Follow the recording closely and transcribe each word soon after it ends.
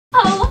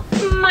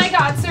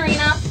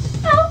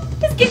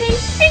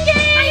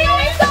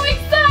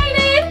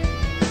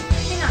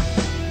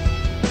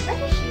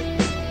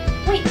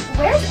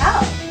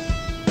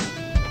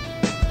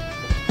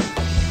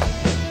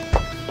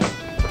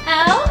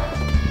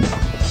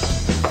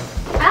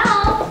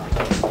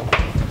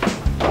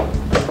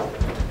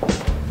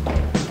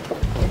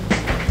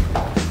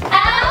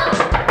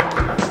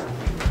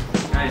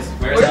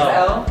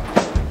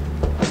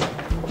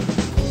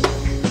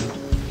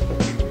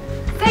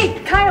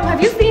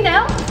Have you seen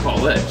Elle?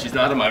 Paulette, she's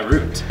not on my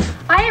route.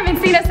 I haven't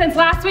seen her since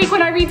last week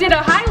when I redid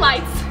her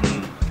highlights.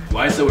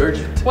 Why so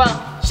urgent?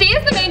 Well, she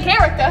is the main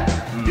character.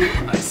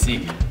 I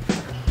see.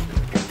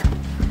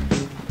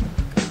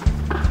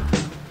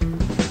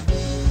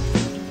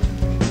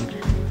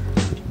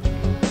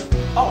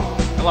 Oh,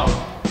 hello.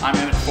 I'm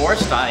Emmett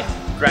Forrest. I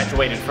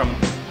graduated from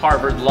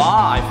Harvard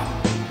Law.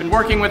 I've been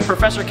working with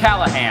Professor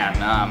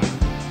Callahan.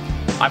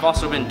 I've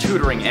also been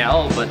tutoring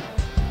Elle, but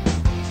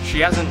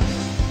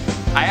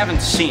I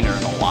haven't seen her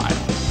in a while.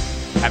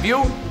 Have you?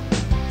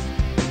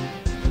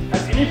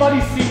 Has anybody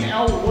seen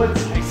Elle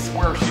Woods? I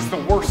swear she's the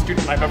worst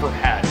student I've ever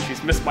had.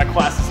 She's missed my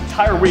class this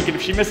entire week, and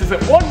if she misses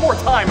it one more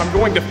time, I'm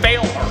going to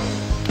fail her.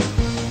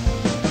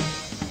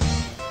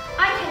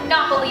 I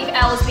cannot believe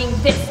Elle is being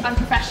this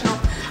unprofessional.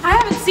 I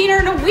haven't seen her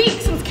in a week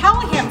since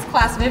Callahan's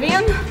class,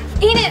 Vivian.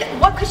 Enid,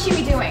 what could she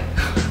be doing?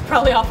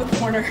 Probably off in the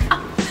corner.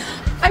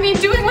 I mean,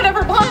 doing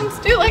whatever blondes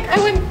do. Like, I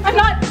don't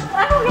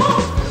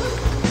know.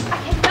 I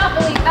cannot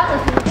believe Elle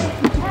is